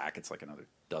focus stack. It's like another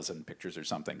dozen pictures or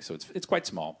something, so it's quite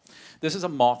small. This is a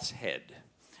moth's head,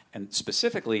 and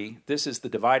specifically, this is the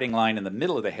dividing line in the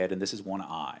middle of the head, and this is one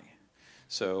eye.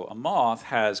 So a moth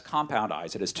has compound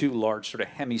eyes. It has two large sort of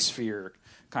hemisphere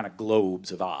kind of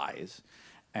globes of eyes,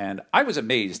 and I was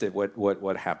amazed at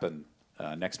what happened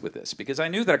next with this, because I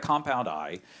knew that a compound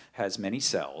eye has many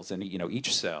cells, and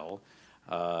each cell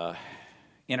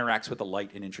interacts with the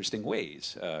light in interesting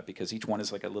ways, because each one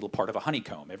is like a little part of a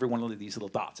honeycomb. Every one of these little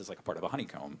dots is like a part of a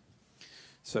honeycomb.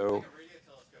 So,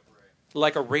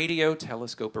 like a radio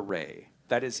telescope array.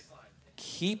 That is,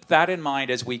 keep that in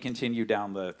mind as we continue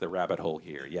down the rabbit hole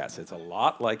here. Yes, it's a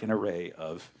lot like an array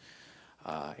of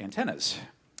antennas.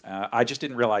 I just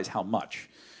didn't realize how much.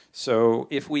 So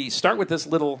if we start with this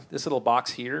little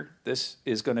box here, this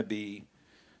is going to be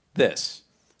this.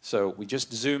 So we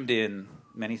just zoomed in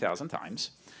many thousand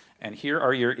times. And here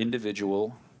are your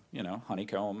individual,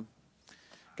 honeycomb.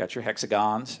 Got your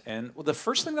hexagons. And the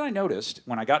first thing that I noticed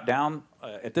when I got down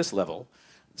at this level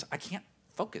is I can't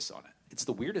focus on it. It's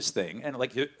the weirdest thing. And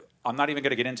I'm not even going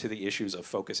to get into the issues of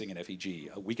focusing in FEG.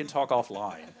 We can talk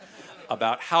offline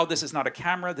about how this is not a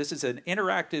camera. This is an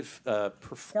interactive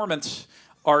performance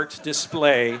art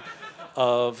display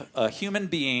of a human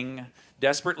being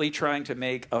desperately trying to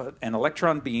make an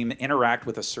electron beam interact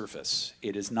with a surface.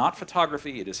 It is not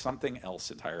photography. It is something else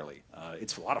entirely.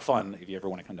 It's a lot of fun if you ever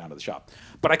want to come down to the shop.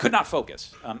 But I could not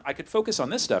focus. I could focus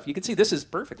on this stuff. You can see this is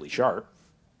perfectly sharp.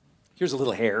 Here's a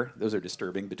little hair. Those are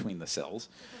disturbing between the cells.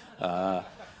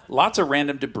 Lots of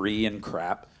random debris and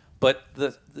crap. But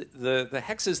the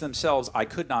hexes themselves, I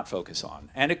could not focus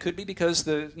on, and it could be because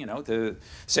the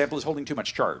sample is holding too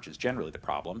much charge is generally the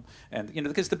problem, and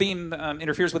because the beam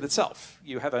interferes with itself.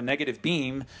 You have a negative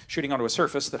beam shooting onto a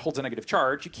surface that holds a negative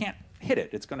charge. You can't hit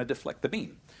it; it's going to deflect the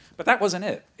beam. But that wasn't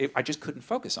it. I just couldn't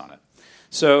focus on it.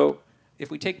 So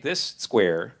if we take this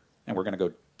square, and we're going to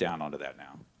go down onto that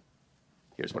now,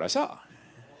 here's what I saw.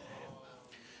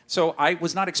 So I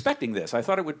was not expecting this. I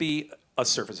thought it would be a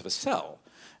surface of a cell.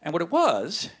 And what it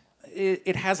was,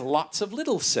 it has lots of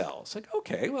little cells. Like,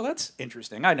 okay, well, that's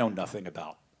interesting. I know nothing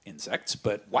about insects,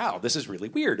 but wow, this is really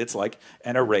weird. It's like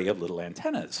an array of little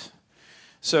antennas.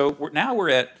 So now we're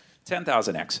at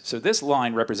 10,000x. So this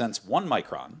line represents 1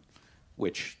 micron,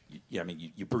 which,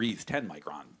 you breathe 10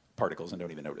 micron particles and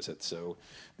don't even notice it. So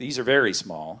these are very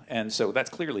small, and so that's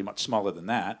clearly much smaller than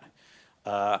that.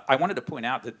 I wanted to point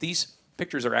out that these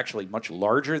pictures are actually much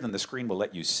larger than the screen will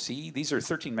let you see. These are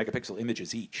 13 megapixel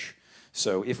images each.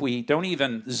 So if we don't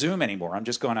even zoom anymore, I'm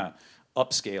just going to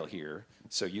upscale here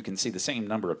so you can see the same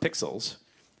number of pixels.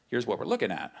 Here's what we're looking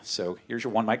at. So here's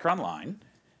your 1 micron line,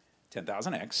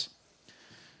 10,000x.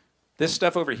 This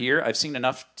stuff over here, I've seen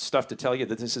enough stuff to tell you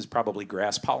that this is probably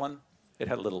grass pollen. It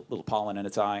had a little pollen in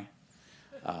its eye.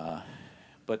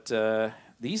 But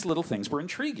these little things were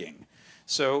intriguing.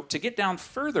 So to get down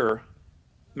further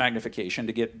magnification,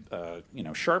 to get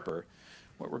sharper,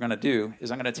 what we're going to do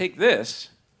is I'm going to take this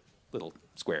little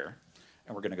square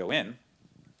and we're going to go in.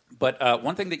 But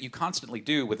one thing that you constantly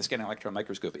do with the scanning electron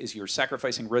microscope is you're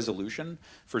sacrificing resolution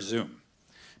for zoom,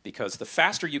 because the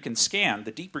faster you can scan,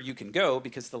 the deeper you can go,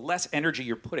 because the less energy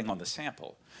you're putting on the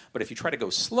sample. But if you try to go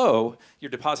slow,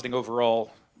 you're depositing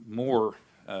overall more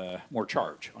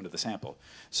charge onto the sample.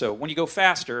 So when you go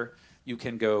faster, you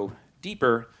can go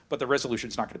deeper, but the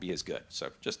resolution's not going to be as good.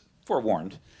 So just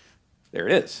forewarned, there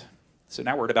it is. So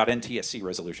now we're at about NTSC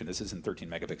resolution. This isn't 13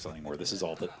 megapixel anymore. This is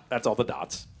that's all the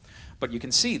dots. But you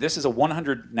can see this is a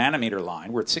 100 nanometer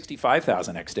line. We're at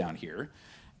 65,000x down here.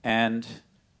 And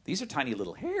these are tiny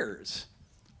little hairs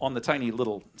on the tiny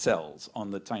little cells on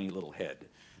the tiny little head.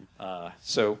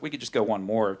 So we could just go one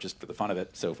more just for the fun of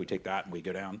it. So if we take that and we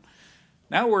go down,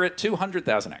 now we're at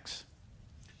 200,000x.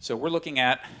 So we're looking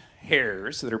at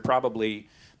hairs that are probably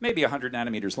maybe 100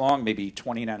 nanometers long, maybe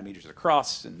 20 nanometers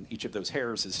across, and each of those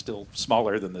hairs is still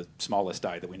smaller than the smallest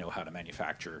die that we know how to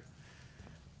manufacture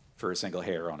for a single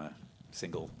hair on a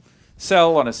single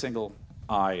cell on a single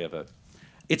eye of a...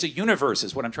 It's a universe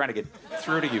is what I'm trying to get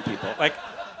through to you people. Like,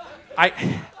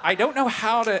 I don't know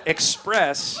how to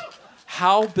express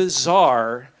how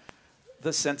bizarre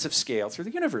the sense of scale through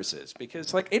the universe is,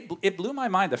 because it blew my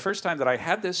mind the first time that I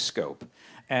had this scope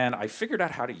and I figured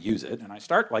out how to use it, and I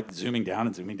start zooming down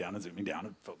and zooming down and zooming down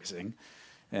and focusing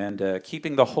and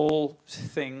keeping the whole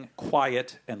thing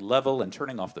quiet and level and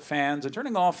turning off the fans and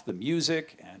turning off the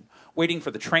music and waiting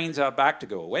for the trains out back to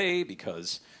go away,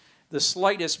 because the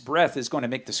slightest breath is going to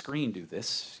make the screen do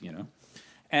this,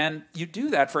 And you do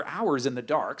that for hours in the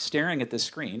dark, staring at this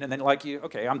screen, and then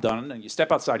okay, I'm done, and you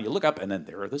step outside, you look up, and then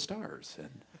there are the stars. And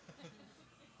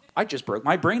I just broke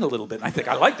my brain a little bit, and I think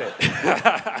I liked it.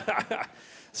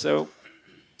 So,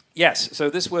 yes, so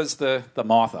this was the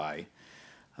moth eye.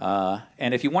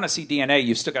 And if you want to see DNA,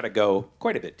 you've still got to go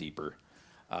quite a bit deeper.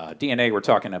 DNA, we're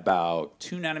talking about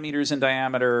 2 nanometers in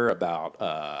diameter, about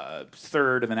a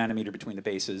third of a nanometer between the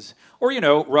bases, or, you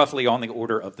know, roughly on the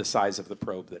order of the size of the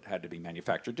probe that had to be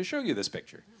manufactured to show you this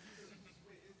picture. Is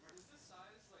this size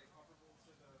like comparable to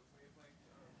the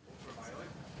wavelength ultraviolet?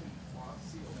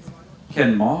 Moths see ultraviolet?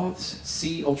 Can moths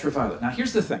see ultraviolet? Now,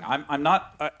 here's the thing. I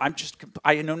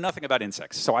know nothing about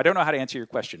insects, so I don't know how to answer your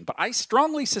question. But I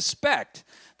strongly suspect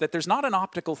that there's not an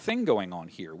optical thing going on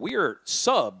here. We are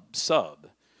sub,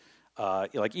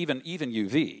 like even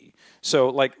UV. So,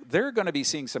 like, they're going to be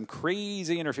seeing some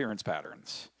crazy interference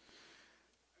patterns.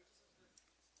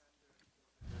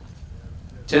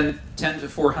 10 to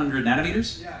 400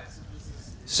 nanometers? Yeah.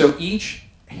 So each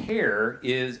hair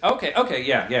is, okay,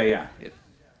 yeah.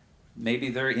 Maybe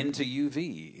they're into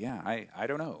UV. Yeah, I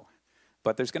don't know.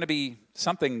 But there's going to be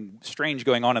something strange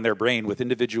going on in their brain with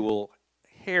individual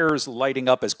hairs lighting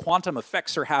up as quantum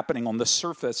effects are happening on the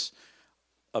surface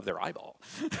of their eyeball.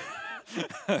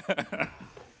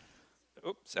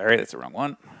 Oops, sorry, that's the wrong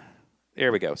one.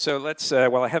 There we go. So let's,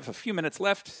 well, I have a few minutes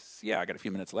left. Yeah, I got a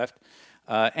few minutes left.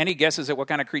 Any guesses at what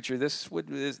kind of creature this would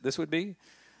be?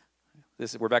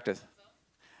 We're back to,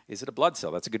 is it a blood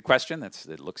cell? That's a good question.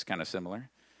 It looks kind of similar.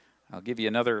 I'll give you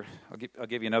another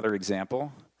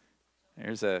example.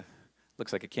 There's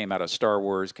looks like it came out of Star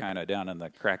Wars, kind of down in the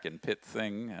Kraken pit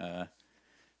thing.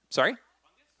 Sorry?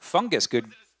 Fungus.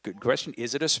 Good question.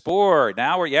 Is it a spore?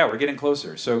 Now we're getting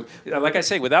closer. So, like I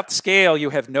say, without the scale, you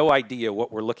have no idea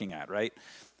what we're looking at, right?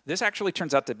 This actually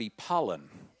turns out to be pollen.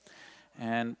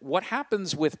 And what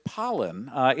happens with pollen,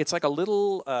 it's like a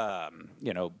little,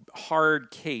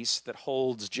 hard case that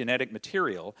holds genetic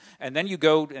material, and then you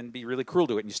go and be really cruel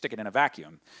to it, and you stick it in a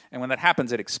vacuum. And when that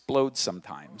happens, it explodes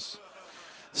sometimes.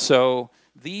 So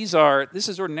this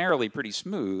is ordinarily pretty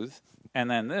smooth, and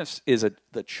then this is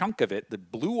the chunk of it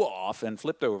that blew off and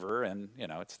flipped over, and,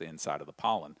 it's the inside of the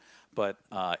pollen. But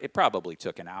it probably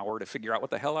took an hour to figure out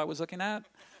what the hell I was looking at.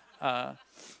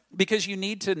 Because you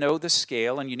need to know the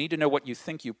scale, and you need to know what you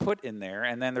think you put in there,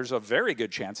 and then there's a very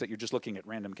good chance that you're just looking at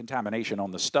random contamination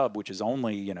on the stub, which is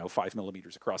only 5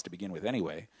 millimeters across to begin with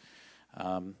anyway.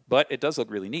 But it does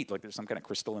look really neat. Like there's some kind of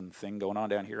crystalline thing going on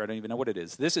down here. I don't even know what it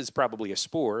is. This is probably a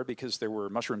spore because there were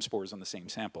mushroom spores on the same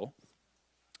sample,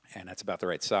 and that's about the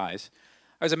right size.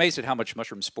 I was amazed at how much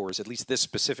mushroom spores, at least this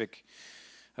specific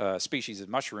species of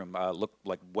mushroom, look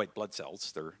like white blood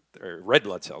cells. They're red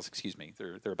blood cells, excuse me.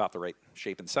 They're about the right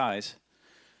shape and size.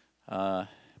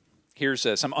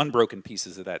 Here's some unbroken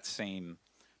pieces of that same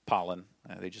pollen.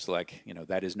 They just like,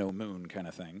 that is no moon kind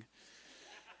of thing.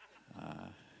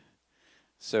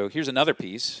 So here's another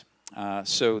piece.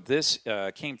 So this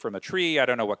came from a tree. I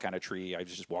don't know what kind of tree. I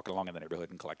was just walking along in the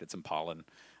neighborhood and collected some pollen.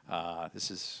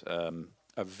 This is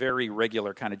a very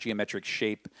regular kind of geometric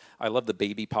shape. I love the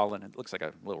baby pollen. It looks like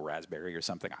a little raspberry or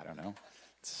something. I don't know.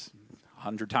 It's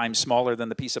 100 times smaller than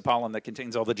the piece of pollen that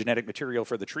contains all the genetic material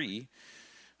for the tree.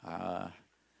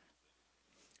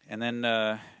 And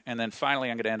then finally,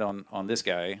 I'm going to end on this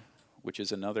guy, which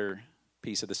is another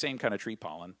piece of the same kind of tree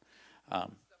pollen.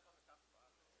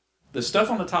 The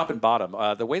stuff on the top and bottom,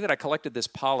 the way that I collected this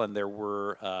pollen, it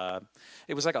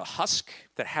was like a husk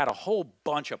that had a whole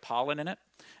bunch of pollen in it.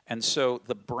 And so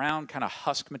the brown kind of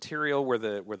husk material where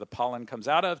the pollen comes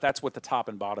out of, that's what the top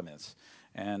and bottom is.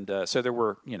 And so there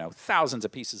were, thousands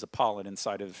of pieces of pollen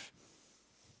inside of,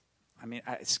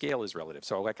 scale is relative.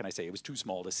 So what can I say? It was too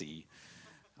small to see.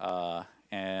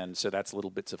 And so that's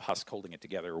little bits of husk holding it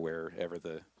together wherever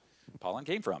the pollen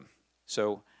came from.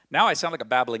 So now I sound like a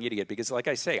babbling idiot because, like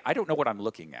I say, I don't know what I'm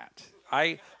looking at.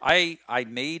 I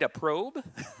made a probe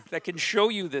that can show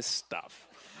you this stuff.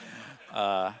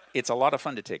 It's a lot of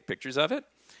fun to take pictures of it.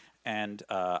 And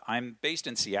I'm based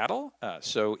in Seattle,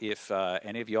 so if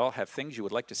any of y'all have things you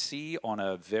would like to see on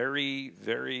a very,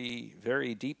 very,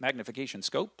 very deep magnification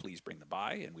scope, please bring them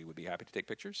by, and we would be happy to take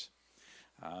pictures.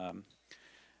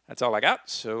 That's all I got.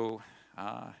 So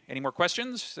any more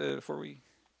questions before we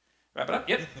wrap it up?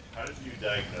 Yep. How did you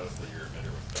diagnose that your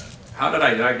emitter was bad? How did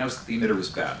I diagnose that the emitter was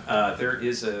bad?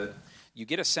 You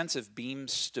get a sense of beam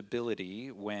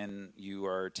stability when you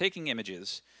are taking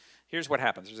images. Here's what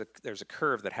happens. There's a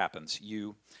curve that happens.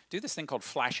 You do this thing called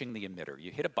flashing the emitter.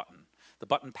 You hit a button. The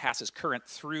button passes current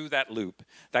through that loop.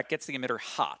 That gets the emitter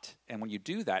hot. And when you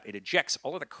do that, it ejects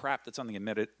all of the crap that's on the end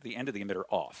of the emitter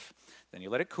off. Then you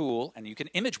let it cool, and you can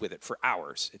image with it for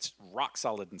hours. It's rock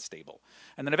solid and stable.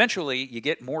 And then eventually, you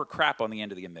get more crap on the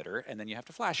end of the emitter, and then you have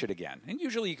to flash it again. And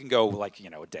usually, you can go like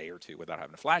a day or two without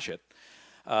having to flash it.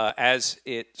 As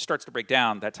it starts to break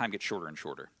down, that time gets shorter and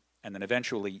shorter. And then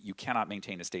eventually you cannot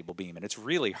maintain a stable beam. And it's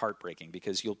really heartbreaking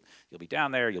because you'll be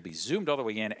down there, you'll be zoomed all the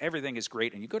way in, everything is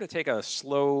great, and you go to take a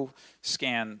slow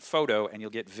scan photo and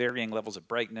you'll get varying levels of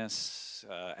brightness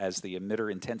as the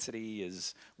emitter intensity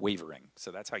is wavering. So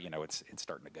that's how you know it's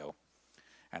starting to go.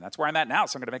 And that's where I'm at now,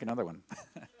 so I'm going to make another one.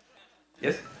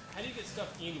 Yes? How do you get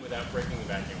stuff in without breaking the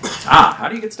vacuum? How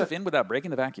do you get stuff in without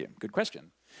breaking the vacuum? Good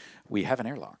question. We have an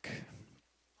airlock.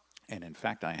 And in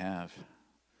fact, I have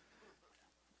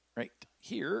right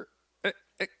here.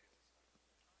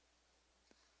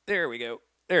 There we go.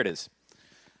 There it is.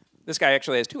 This guy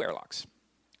actually has two airlocks.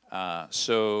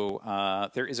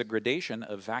 There is a gradation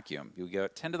of vacuum. You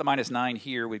got 10 to the minus 9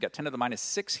 here. We've got 10 to the minus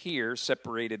 6 here,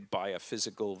 separated by a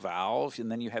physical valve. And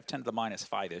then you have 10 to the minus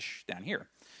 5-ish down here.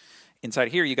 Inside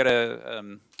here, you got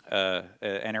an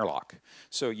airlock.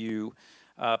 So you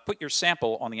put your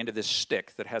sample on the end of this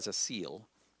stick that has a seal.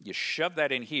 You shove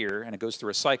that in here, and it goes through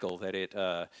a cycle that it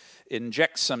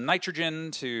injects some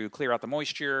nitrogen to clear out the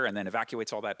moisture, and then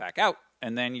evacuates all that back out.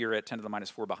 And then you're at 10 to the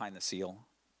minus 4 behind the seal.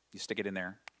 You stick it in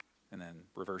there, and then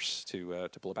reverse to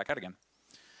pull it back out again.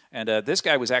 And this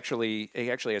guy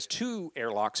he actually has two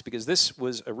airlocks because this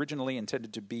was originally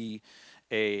intended to be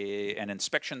an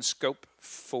inspection scope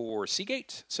for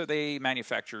Seagate. So they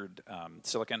manufactured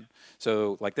silicon.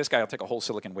 So like this guy will take a whole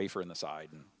silicon wafer in the side,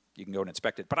 and you can go and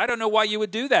inspect it. But I don't know why you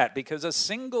would do that, because a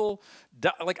single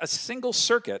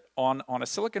circuit on a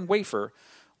silicon wafer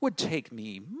would take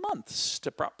me months to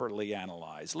properly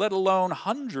analyze, let alone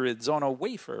hundreds on a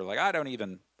wafer. Like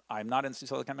I'm not in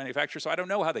silicon manufacture, so I don't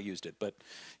know how they used it. But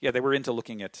yeah, they were into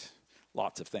looking at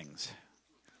lots of things.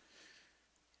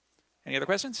 Any other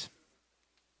questions?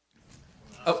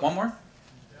 Oh, one more. Do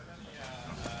you have any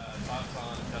thoughts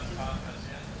on desktop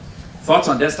SEMs? Thoughts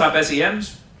on desktop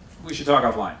SEMs? We should talk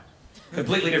offline.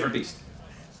 Completely different beast.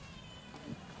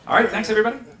 All right, thanks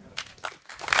everybody.